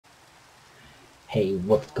Hey,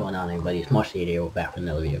 what's going on, everybody? It's Marshall here. We're back with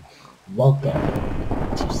another video. Welcome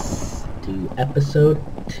to episode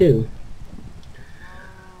 2.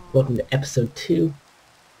 Welcome to episode 2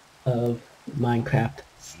 of Minecraft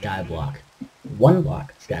Skyblock. One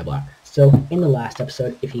block Skyblock. So, in the last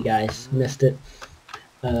episode, if you guys missed it,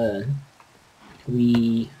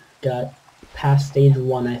 we got past stage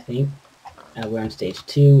 1, I think. We're on stage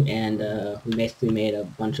 2, and we basically made a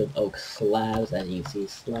bunch of oak slabs, as you can see,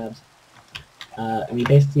 slabs. And we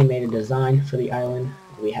basically made a design for the island.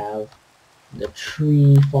 We have the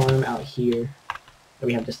tree farm out here.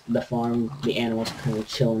 We have just the farm, the animals kind of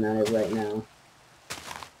chilling at it right now.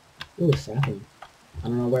 Ooh, a sapling. I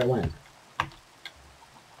don't know where it went.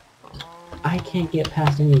 I can't get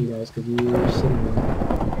past any of you guys because you were sitting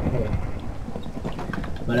there.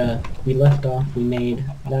 But we left off, we made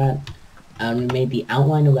that. We made the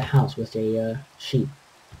outline of the house with a sheep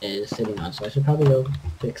is sitting on, so I should probably go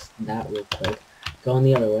fix that real quick. Going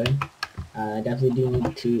the other way. I definitely do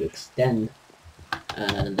need to extend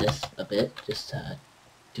this a bit. Just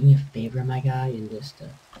do me a favor, my guy, and just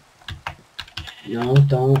no,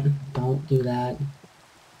 don't do that.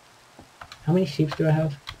 How many sheep do I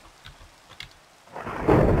have?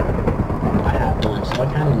 I have one, so I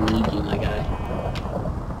kind of need you, my guy.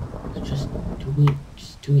 Just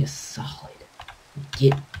do me a solid.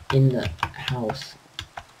 Get in the house.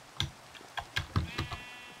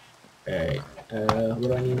 Alright, what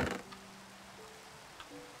do I need?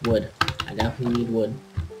 Wood. I definitely need wood.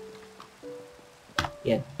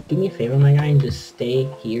 Yeah, do me a favor, my guy, and just stay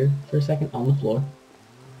here for a second on the floor.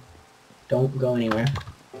 Don't go anywhere.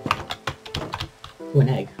 Ooh, an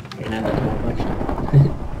egg. I can add that to my collection.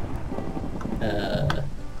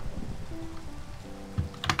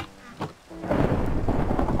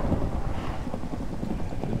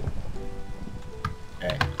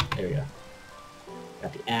 Alright, there we go.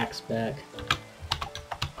 Got the axe back.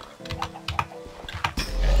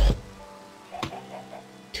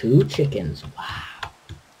 Two chickens. Wow.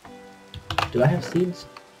 Do I have seeds?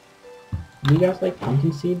 Do you guys like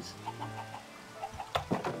pumpkin seeds?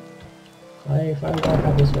 If I walk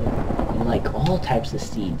out this way, you like all types of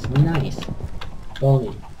seeds. Nice. Follow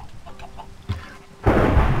me.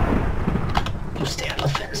 You stay on the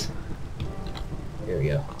fence. There we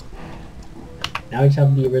go. Now we just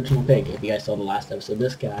have the original pig. If you guys saw the last episode,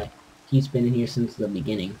 this guy, he's been in here since the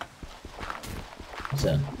beginning.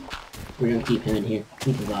 So, we're gonna keep him in here.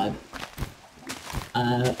 Keep the vibe.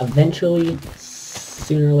 Eventually,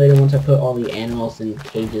 sooner or later, once I put all the animals in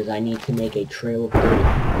cages, I need to make a trail of dirt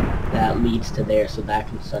that leads to there so that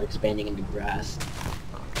can start expanding into grass.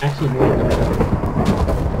 Actually, no.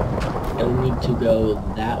 It'll need to go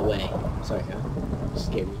that way. Sorry, cow.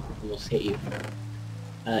 Scared me. Almost hit you.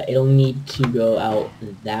 It'll need to go out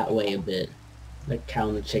that way a bit. The cow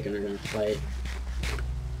and the chicken are gonna fight.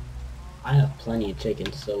 I have plenty of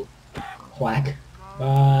chickens, so whack.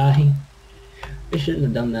 Bye. I shouldn't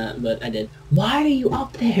have done that, but I did. Why are you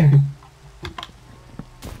up there?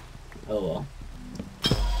 Oh well.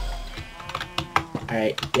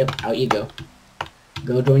 Alright, yep, out you go.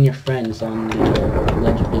 Go join your friends on the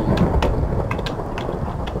Ledge of Doom.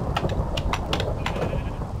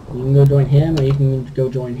 You can go join him, or you can go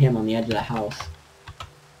join him on the edge of the house.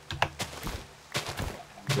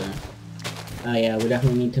 So, oh yeah, we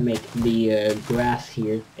definitely need to make the grass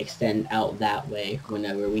here extend out that way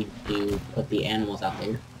whenever we do put the animals out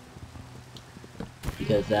there.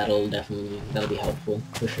 Because that'll be helpful,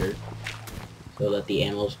 for sure. So that the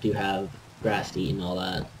animals do have grass to eat and all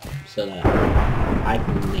that. So that I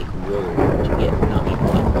can make wool to get, not make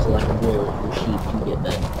wool, select wool from sheep to get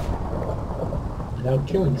that. Without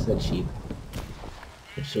killing said sheep.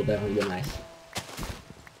 Which will definitely be nice.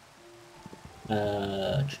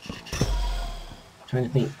 Trying to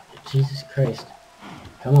think. Jesus Christ.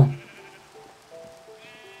 Come on.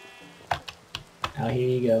 Out here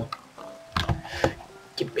you go.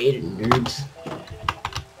 Get baited, nerds.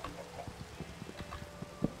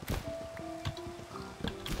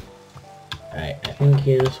 Alright, I think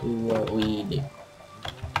here's what we do.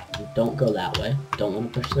 Don't go that way. Don't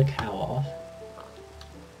want to push the cow off.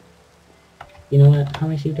 You know what? How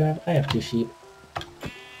many sheep do I have? I have 2 sheep.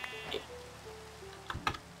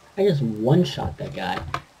 I just one-shot that guy.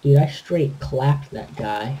 Dude, I straight clapped that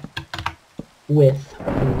guy with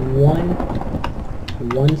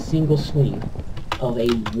one single swing of a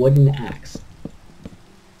wooden axe.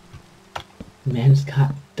 Man's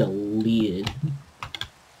got deleted.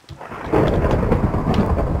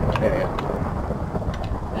 There we go.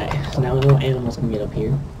 Alright, so now no animals can get up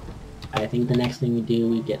here. I think the next thing we do,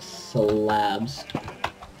 we get slabs.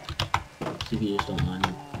 So if you just don't mind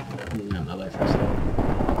moving out my way for a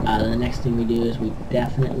second. The next thing we do is we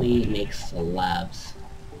definitely make slabs.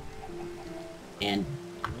 And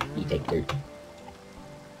you take dirt.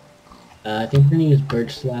 I think we're gonna use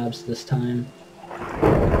birch slabs this time.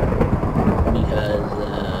 Because,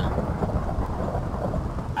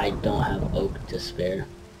 I don't have oak to spare.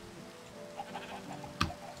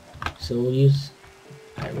 So we'll use...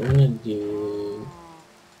 Alright, we're gonna do...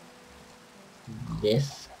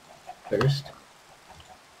 this first.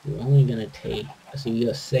 We're only gonna take... So you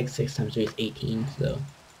go 6 times 3 is 18, so...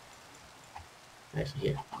 Actually,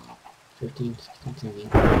 here. 15, 16, 17,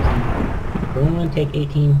 18. We're only gonna take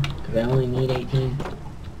 18, because I only need 18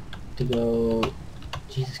 to go...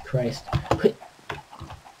 Jesus Christ. There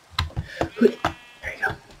you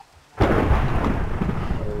go.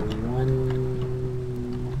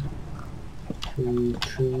 1, 2,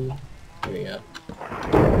 3. There we go.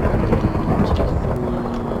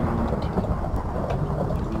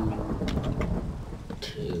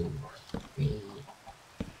 2,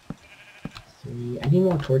 3. I need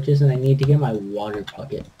more torches, and I need to get my water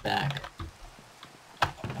bucket back. I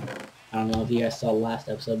don't know if you guys saw last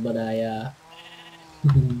episode, but I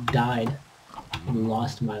died and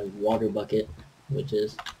lost my water bucket, which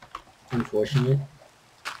is unfortunate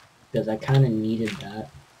because I kind of needed that.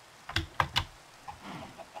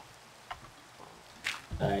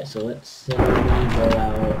 Alright, so let's say we go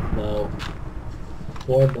out about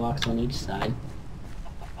 4 blocks on each side.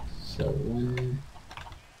 So 1,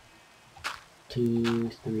 2,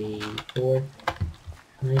 3, 4.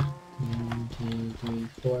 Right? 1, 2, 3,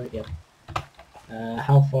 4. Yep.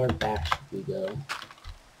 How far back should we go?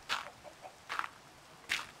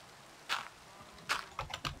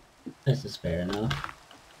 This is fair enough.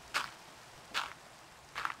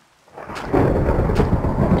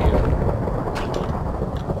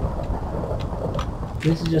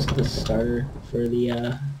 This is just the starter for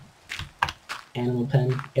the animal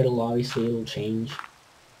pen. It'll change.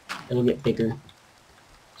 It'll get bigger.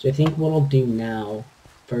 So I think what I'll do now,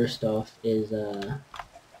 first off, is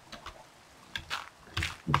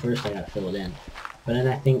first I gotta fill it in. But then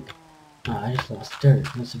I think, I just lost dirt.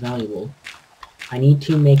 That's valuable. I need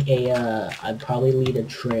to make I'd probably lead a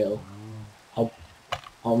trail.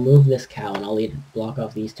 I'll move this cow and I'll block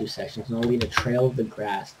off these 2 sections, and I'll lead a trail of the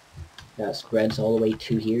grass that spreads all the way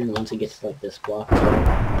to here, and once it gets to like this block,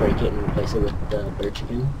 I'll break it and replace it with the birch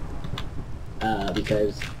again.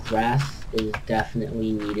 Because grass is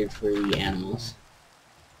definitely needed for the animals.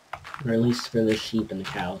 Or at least for the sheep and the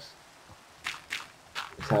cows.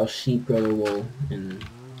 It's how sheep grow the wool, and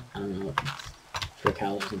I don't know if it's for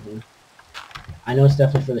cows or something. I know it's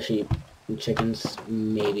definitely for the sheep. And chickens,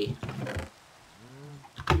 maybe.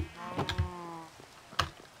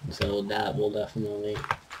 So that will definitely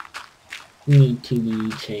need to be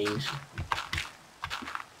changed.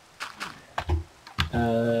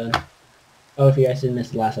 Oh, if you guys didn't miss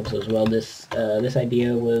the last episode as well, this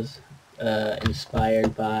idea was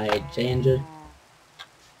inspired by Janger.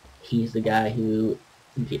 He's the guy who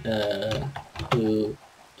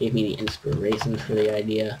gave me the inspiration for the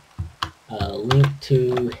idea. Link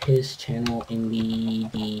to his channel in the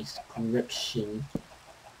description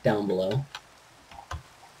down below.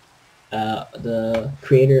 The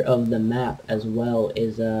creator of the map as well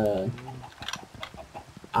is IJA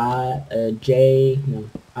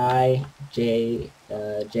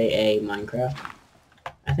Minecraft,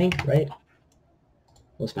 I think, right?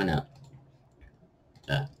 Let's find out.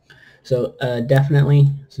 So definitely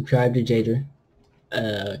subscribe to Jager.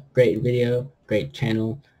 Great video, great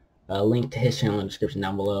channel. Link to his channel in the description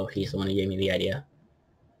down below. He's the one who gave me the idea.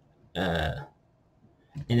 And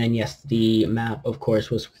then yes, the map of course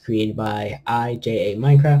was created by IJA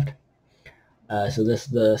Minecraft. So this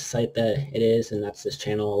is the site that it is, and that's this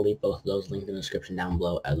channel. I'll leave both of those linked in the description down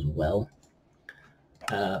below as well.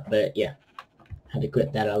 But yeah, had to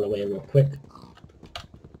get that out of the way real quick.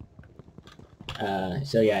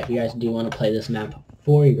 So yeah, if you guys do want to play this map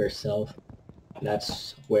for yourself,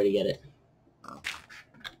 that's where to get it.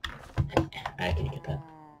 I can't get that.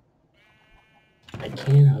 I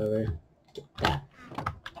can, however, get that.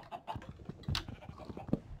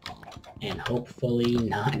 And hopefully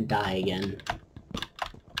not die again.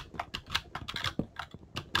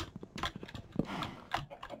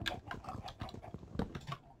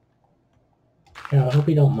 Yeah, I hope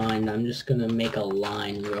you don't mind. I'm just gonna make a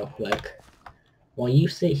line real quick. While you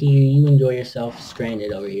sit here, you enjoy yourself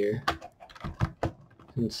stranded over here.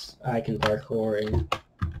 Since I can parkour and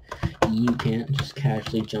you can't, just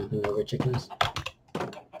casually jumping over chickens.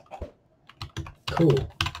 Cool.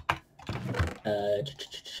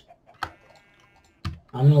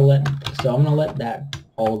 I'm gonna let that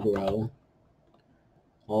all grow.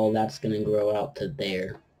 All that's gonna grow out to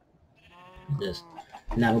there. this.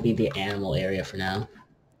 And that will be the animal area for now.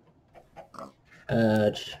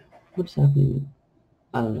 What's happening?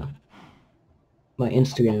 I don't know. My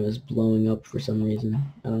Instagram is blowing up for some reason.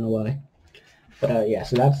 I don't know why. But yeah,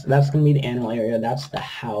 so that's gonna be the animal area. That's the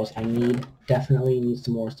house. I definitely need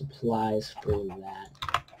some more supplies for that.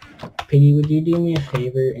 Piggy, would you do me a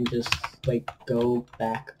favor and just like go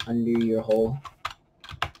back under your hole?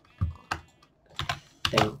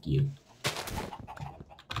 Thank you.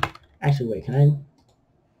 Actually, wait, can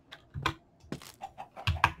I?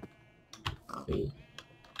 Wait.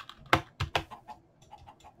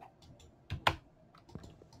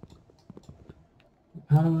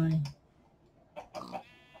 How do I?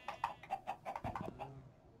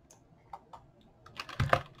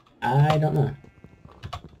 I don't know.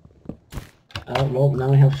 Well,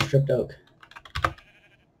 now I have stripped oak.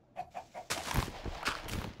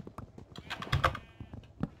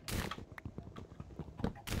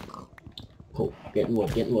 Cool. Getting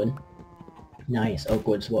wood, getting wood. Nice. Oak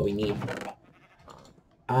wood's what we need.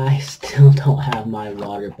 I still don't have my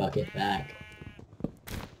water bucket back.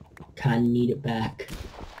 Kinda need it back.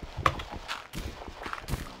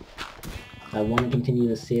 If I want to continue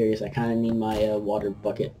the series, I kinda need my water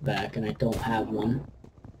bucket back, and I don't have one.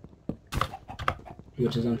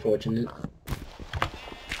 Which is unfortunate.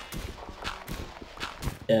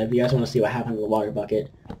 If you guys want to see what happened to the water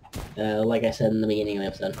bucket, like I said in the beginning of the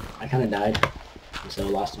episode, I kinda died. And so I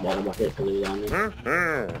lost the water bucket because it was on me.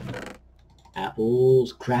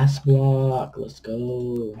 Apples, grass block, let's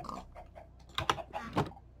go.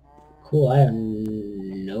 Cool, I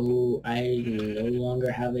no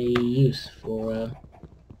longer have a use for,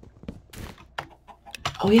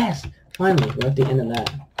 Oh yes! Finally, we're at the end of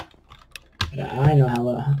that. I no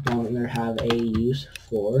longer have a use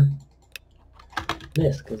for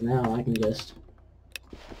this, because now I can just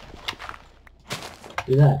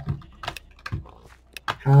do that.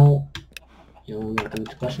 How, I'm not going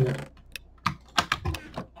to question it.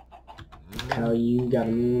 How you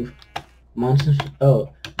gotta move. Monsters,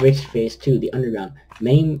 Rich Phase 2, the underground.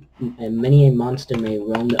 Many a monster may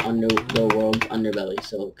roam the world's underbelly,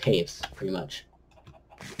 so caves, pretty much.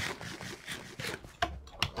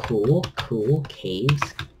 Cool,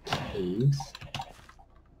 caves.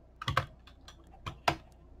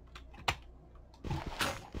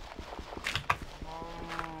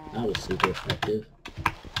 That was super effective.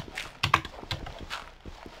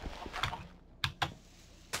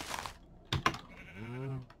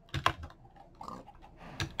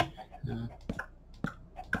 No.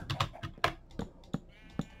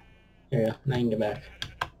 There you go, now you can get back.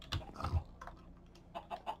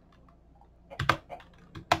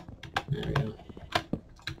 There we go.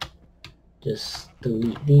 Just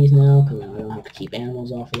delete these now, because now I don't have to keep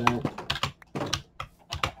animals off of that.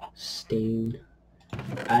 Stone.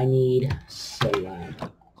 I need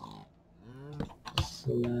slab.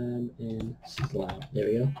 Slab and slab. There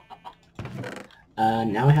we go.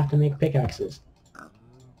 Now I have to make pickaxes.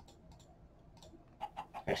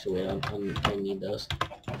 Actually, wait, I need those.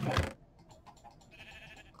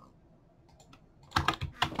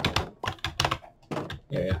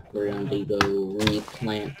 There we go. We're going to go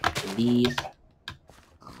replant these.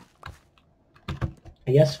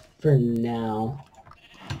 I guess for now,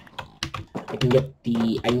 I can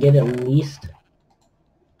get at least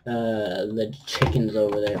the chickens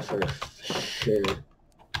over there for sure.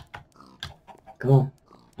 Come on,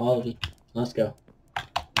 all of you, let's go.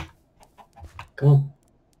 Come on.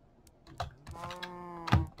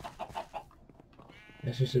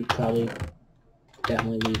 I should probably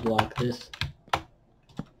definitely reblock this.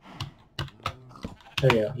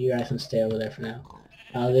 There you go. You guys can stay over there for now.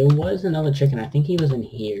 There was another chicken. I think he was in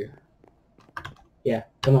here. Yeah,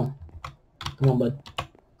 come on. Come on, bud.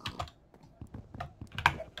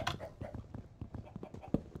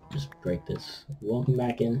 Just break this. Welcome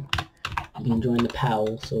back in. You can join the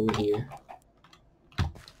pals over here.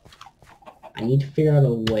 I need to figure out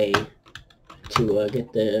a way to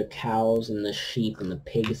get the cows and the sheep and the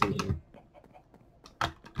pigs in here.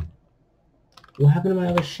 What happened to my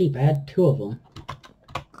other sheep? I had 2 of them.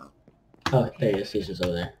 Oh, there he is. He's just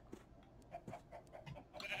over there.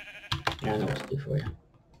 Yeah, I know what to do for you.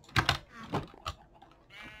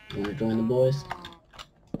 You wanna join the boys?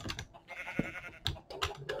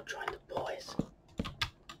 Go join the boys.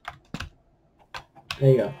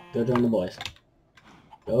 There you go. Go join the boys.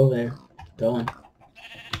 Go over there. Go on.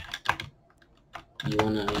 You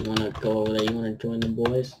wanna go over there? You wanna join the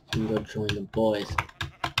boys? You can go join the boys.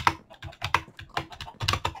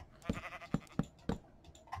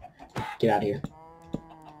 Get out of here.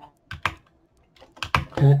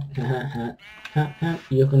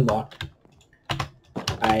 You can walk.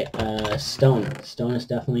 I Alright, stone. Stone is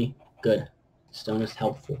definitely good. Stone is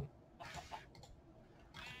helpful.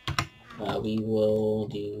 We will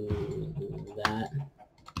do that.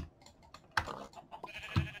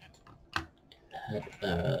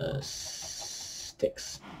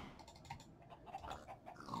 Sticks.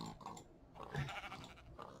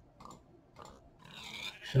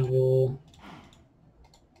 Shovel.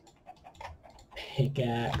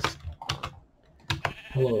 Pickaxe.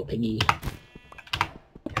 Hello, piggy.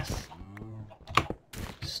 Yes.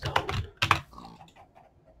 Stone.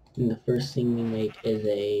 And the first thing we make is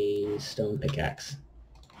a stone pickaxe.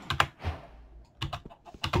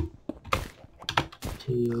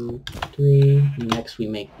 2, 3. Next we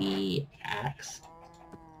make the axe.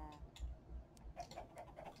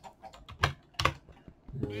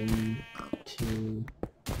 1, 2,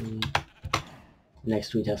 3.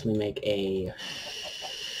 Next we definitely make a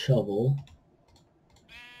shovel.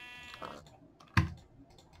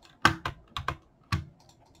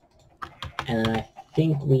 And then I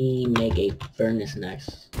think we make a furnace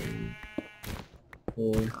next.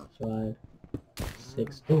 4, 5,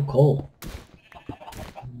 6. Oh, coal.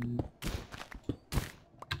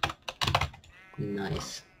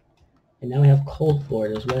 Nice. And now we have coal for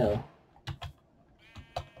it as well.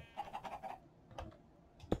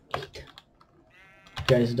 8. You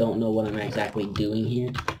guys don't know what I'm exactly doing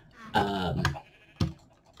here.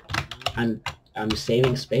 I'm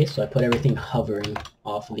saving space, so I put everything hovering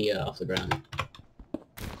off the ground.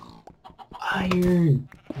 Iron.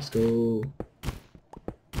 Let's go.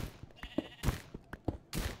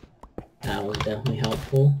 That was definitely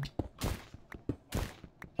helpful.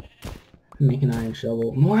 Make an iron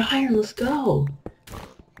shovel. More iron. Let's go.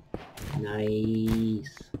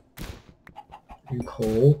 Nice. And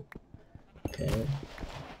coal. Okay.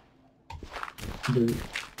 Blue.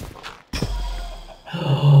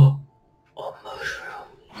 Oh, mushroom.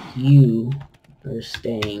 You are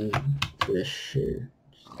staying for sure.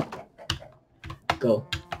 Go.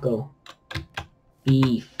 Go.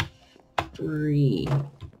 Be free.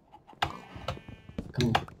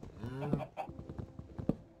 Come on.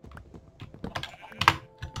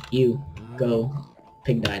 You. Go.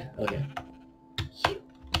 Pig died. Okay. You.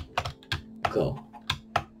 Go.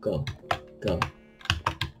 Go. Go.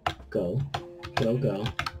 Go. Go. Go.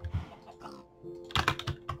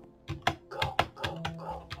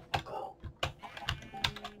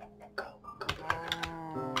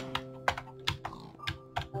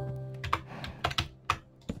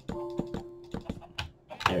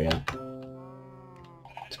 There we go.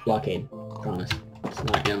 It's blockade. Promise. It's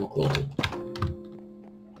not animal cruelty.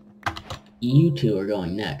 You two are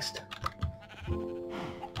going next.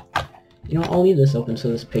 You know, I'll leave this open so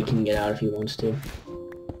this pig can get out if he wants to.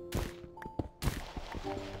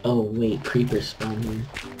 Oh wait, creepers spawn here.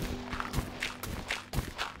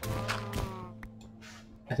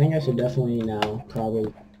 I think I should definitely now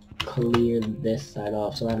probably clear this side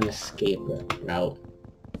off so I have an escape route.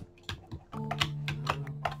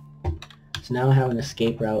 So now I have an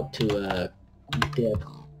escape route to dip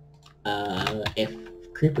if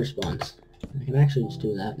creeper spawns. I can actually just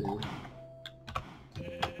do that now.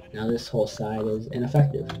 Now this whole side is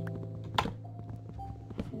ineffective.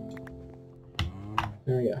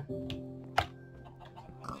 There we go.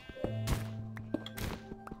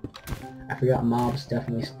 I forgot mobs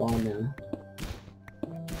definitely spawn now.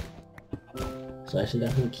 So I should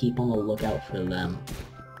definitely keep on the lookout for them.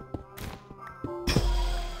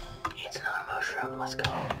 It's another mushroom, let's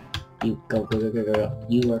go. You go, go, go, go, go, go.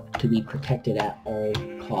 You are to be protected at all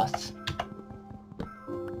costs.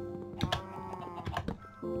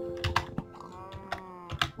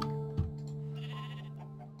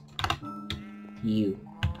 You.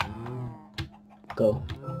 Go.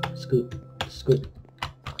 Scoot. Scoot.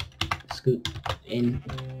 Scoot in.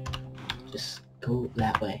 Just go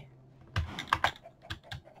that way.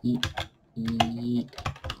 Eat. Eat.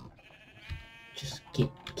 Just get.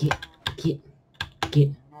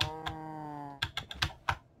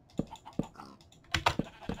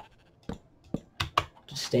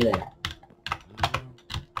 Just stay there.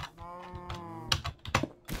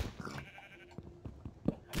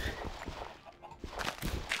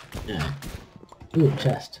 Ooh,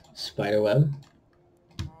 chest. Spiderweb.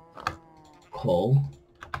 Coal.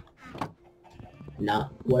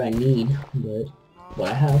 Not what I need, but what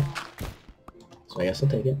I have. So I guess I'll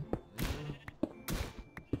take it.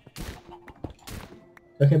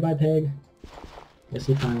 Okay, bye pig. Guess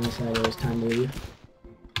he finally decided it was time to leave.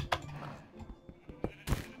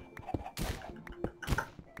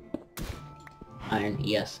 Iron,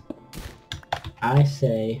 yes. I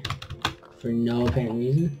say, for no apparent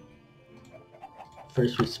reason,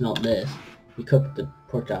 first we smelt this. We cook the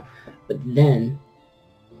pork chop, but then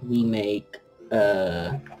we make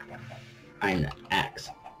iron axe.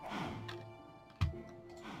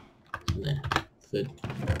 There, food.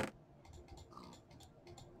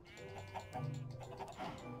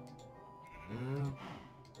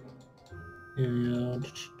 And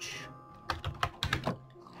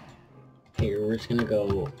here we're just gonna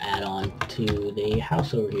go add on to the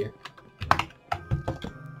house over here.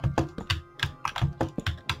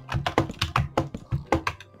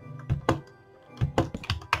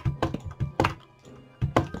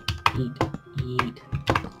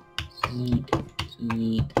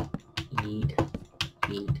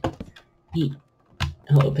 Eat.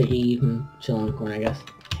 Hello, piggy. You can chill in the corner, I guess.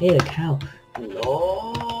 Hey, the cow.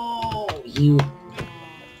 No, you.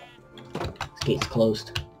 This gate's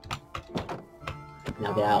closed.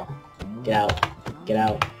 Now get out. Get out. Get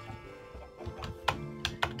out.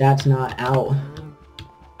 That's not out.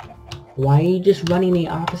 Why are you just running the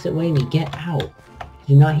opposite way to get out? Did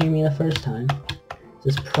you not hear me the first time?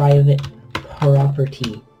 This is private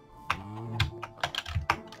property.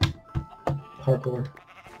 Parkour.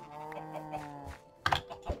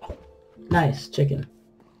 Nice, chicken.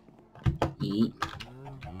 Eat.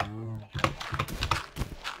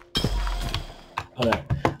 Okay.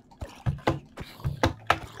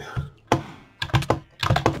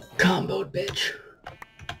 Comboed, bitch.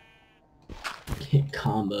 Get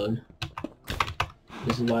comboed.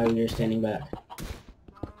 This is why we are standing back.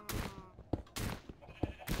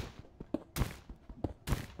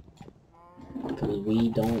 Because we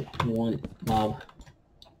don't want mob.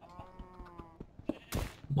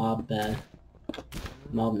 Mob bad.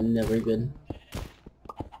 Mob never good.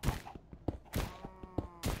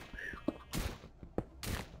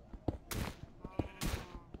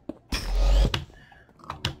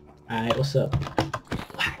 Alright, what's up?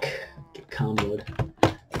 Whack! Get comboed.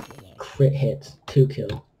 Crit hits. 2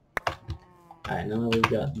 kill. Alright, now that we've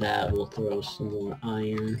got that, we'll throw some more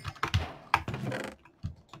iron.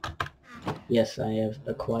 Yes, I have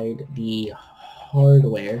acquired the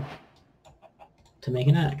hardware to make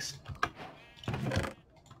an axe.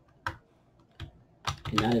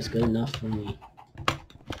 And that is good enough for me.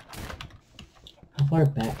 How far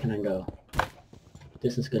back can I go?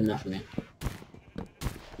 This is good enough for me.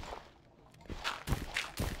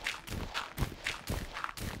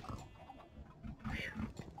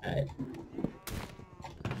 Alright.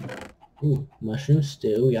 Ooh, mushroom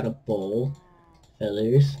stew. We got a bowl.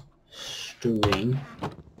 Feathers. String.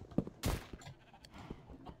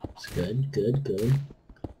 It's good, good, good.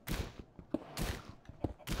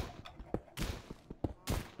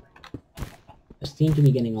 I seem to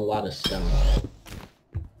be getting a lot of stone.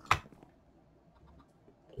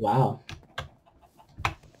 Wow.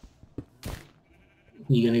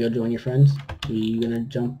 You gonna go join your friends? You gonna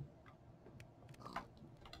jump?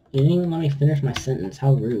 You didn't even let me finish my sentence.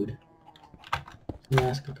 How rude.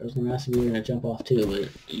 I was gonna ask if you were gonna jump off too,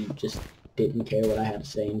 but you just didn't care what I had to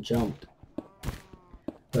say and jumped.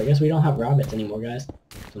 So I guess we don't have rabbits anymore, guys.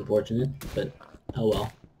 It's unfortunate, but oh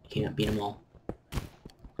well. You can't beat them all.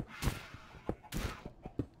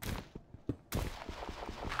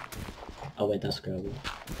 Oh wait, that's gravel.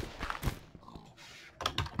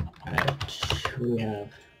 Alright, what do we have?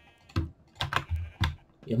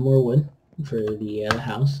 We have more wood for the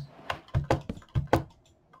house.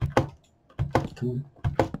 Come on.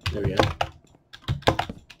 There we go.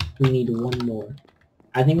 We need one more.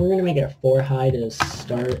 I think we're going to make it 4 high to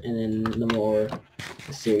start, and then the more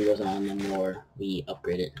the series goes on, the more we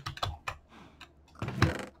upgrade it. I'm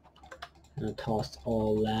going to toss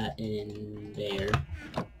all that in there.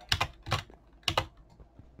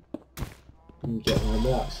 And get more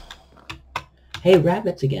blocks. Hey,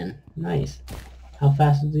 rabbits again. Nice. How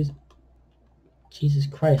fast are these? Jesus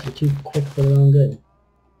Christ, they're too quick for their own good.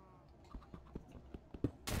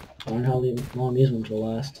 I wonder how long these ones will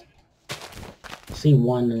last. I see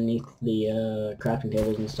one underneath the crafting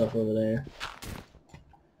tables and stuff over there.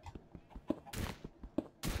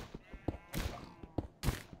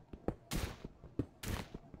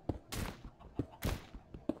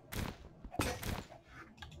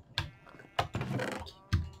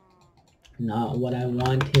 Not what I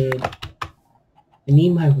wanted. I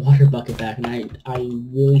need my water bucket back, and I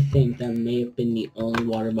really think that may have been the only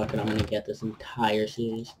water bucket I'm going to get this entire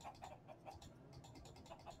series.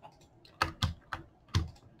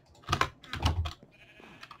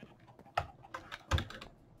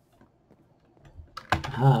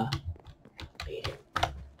 Aha. I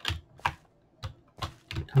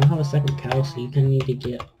don't have a second cow, so you kind of need to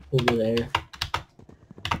get over there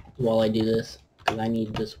while I do this, because I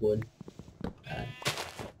need this wood.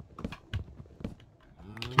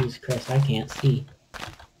 Jesus Christ, I can't see.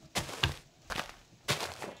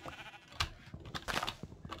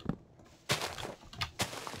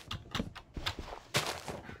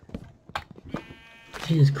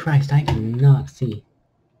 Jesus Christ, I cannot see.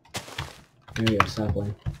 There we go,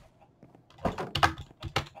 sapling.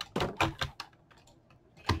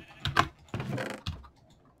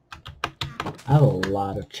 I have a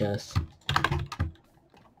lot of chests.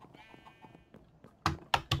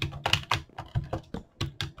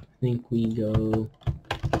 I think we go...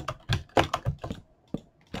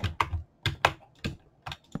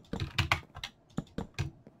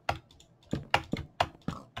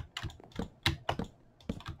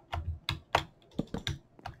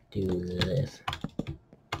 do this.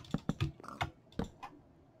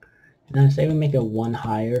 And I say we make it one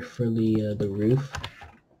higher for the roof.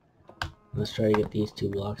 Let's try to get these 2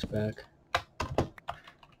 blocks back.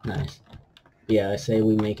 Nice. Yeah, I say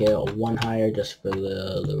we make it a one higher just for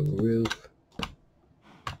the roof.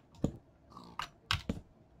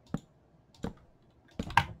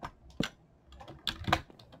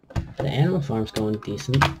 The animal farm's going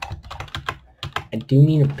decent. I do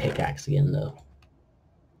need a pickaxe again though.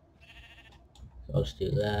 So I'll just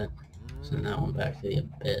do that. Send that one back to the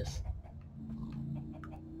abyss.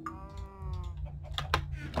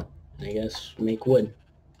 And I guess make wood.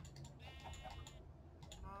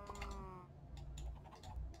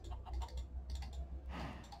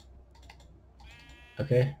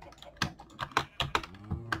 Okay.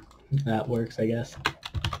 That works, I guess.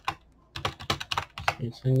 So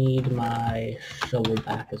I need my shovel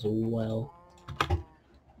back as well.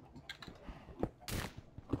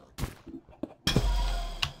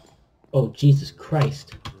 Oh, Jesus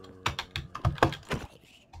Christ.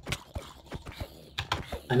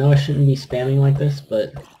 I know I shouldn't be spamming like this,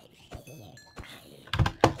 but...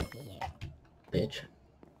 Bitch.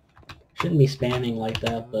 Shouldn't be spamming like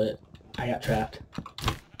that, but I got trapped.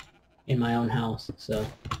 In my own house, so...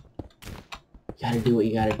 You gotta do what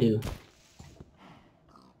you gotta do.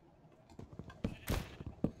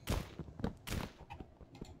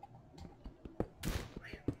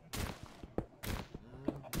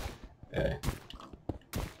 Okay.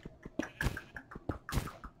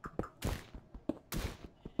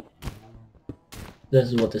 This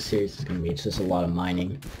is what this series is gonna be. It's just a lot of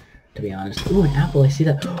mining, to be honest. Ooh, an apple! I see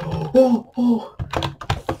that. Oh, oh,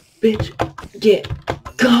 bitch, get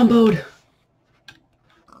comboed.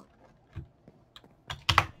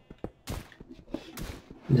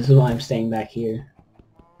 This is why I'm staying back here.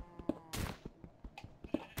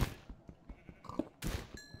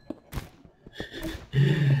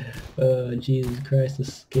 Oh, Jesus Christ,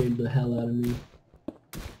 this scared the hell out of me.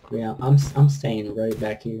 Yeah, I'm staying right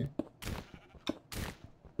back here.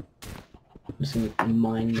 I'm just gonna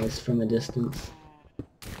mine this from a distance.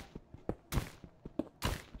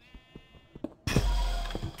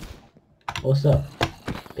 What's up,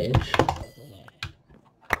 bitch?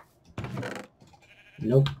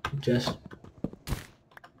 Nope, just...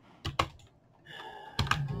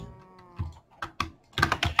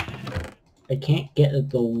 I can't get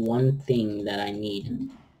the one thing that I need.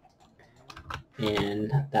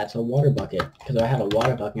 And that's a water bucket. Because if I had a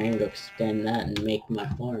water bucket, I can go extend that and make my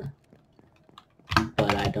farm.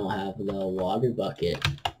 But I don't have the water bucket.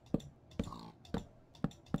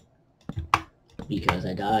 Because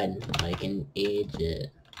I died like an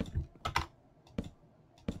idiot.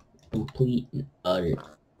 Complete and utter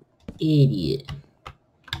idiot.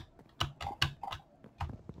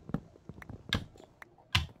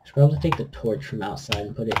 Should probably take the torch from outside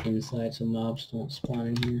and put it inside so mobs don't spawn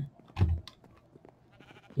in here.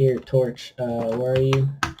 Here, torch, where are you?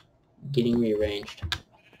 Getting rearranged.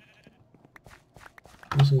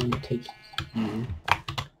 I'm just going to take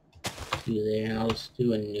you there, and I'll just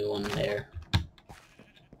do a new one there.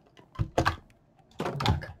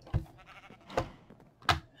 Fuck.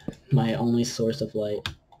 My only source of light.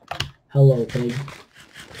 Hello, pig.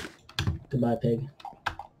 Goodbye, pig.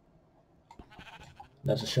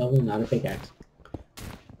 That's a shovel, not a pickaxe.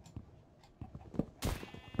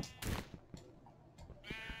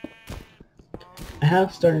 I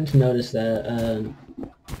have started to notice that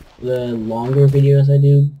the longer videos I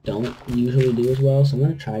do don't usually do as well, so I'm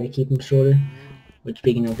going to try to keep them shorter. Which,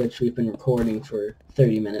 speaking of which, we've been recording for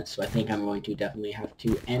 30 minutes, so I think I'm going to definitely have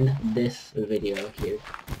to end this video here.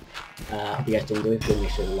 Hope you guys did enjoy. Please make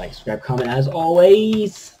sure to like, subscribe, comment as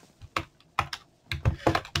always.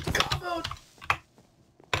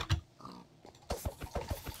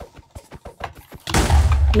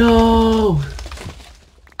 No!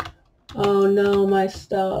 Oh no, my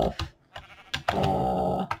stuff.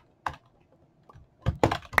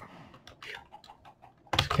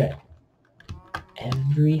 Okay.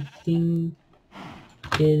 Everything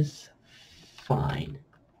is fine.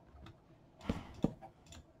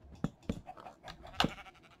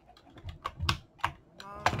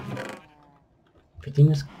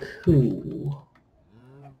 Everything is cool.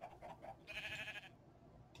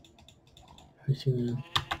 Who's gonna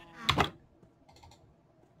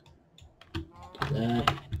do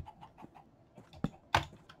that?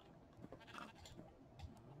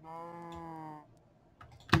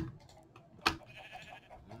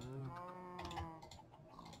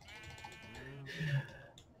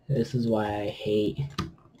 This is why I hate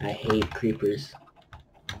creepers.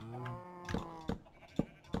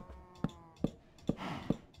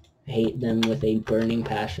 I hate them with a burning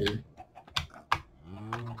passion.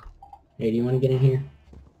 Hey, do you want to get in here?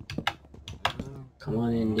 Come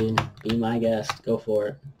on in, dude. Be my guest. Go for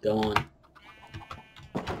it. Go on.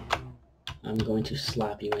 I'm going to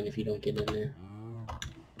slap you in if you don't get in there.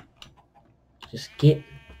 Just get.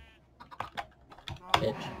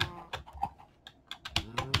 Bitch.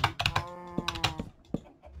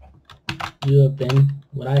 You have been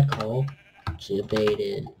what I call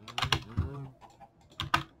debated.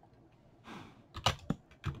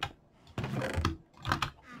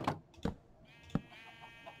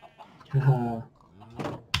 Haha.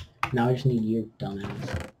 Now I just need your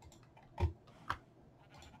dumbass.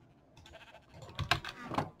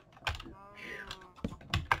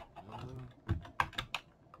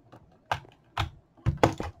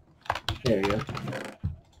 There we go.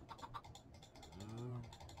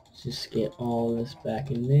 Let's just get all this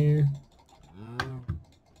back in there.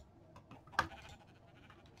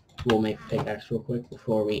 We'll make a pickaxe real quick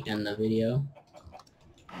before we end the video.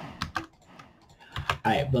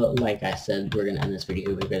 Alright, but like I said, we're going to end this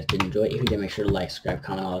video. If you guys did enjoy it, if you did, make sure to like, subscribe,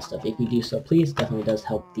 comment, all that stuff. If you do so, please, definitely does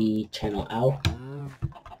help the channel out.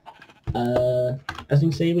 As you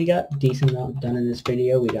can see, we got decent amount done in this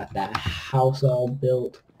video. We got that house all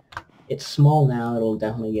built. It's small now. It'll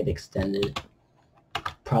definitely get extended,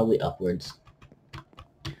 probably upwards.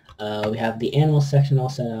 We have the animal section all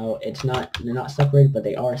set out. They're not separated, but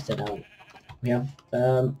they are set out. We have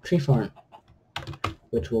tree farm,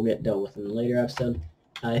 which we'll get dealt with in a later episode.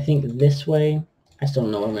 I think this way, I still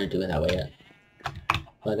don't know what I'm going to do with that way yet.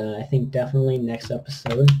 But I think definitely next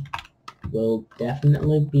episode will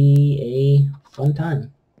definitely be a fun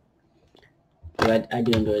time. I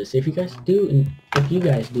do enjoy this. If you guys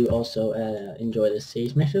do also enjoy this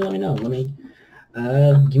series, make sure to let me know. Let me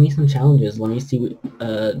give me some challenges. Let me see.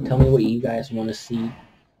 Tell me what you guys want to see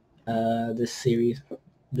this series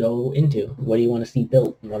go into. What do you want to see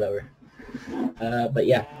built? Whatever. But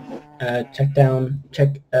yeah, check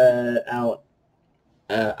out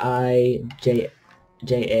IJA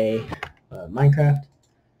Minecraft.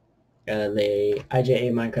 The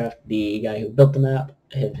IJA Minecraft, the guy who built the map,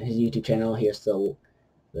 his YouTube channel. Here's the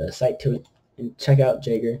site to it. And check out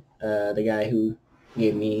Jager, the guy who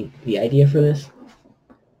gave me the idea for this.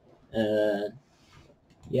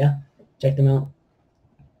 Yeah, check them out.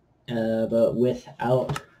 But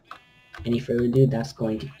without any further ado, that's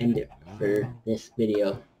going to end it for this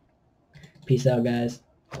video. Peace out, guys.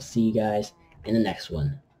 I'll see you guys in the next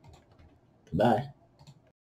one. Goodbye.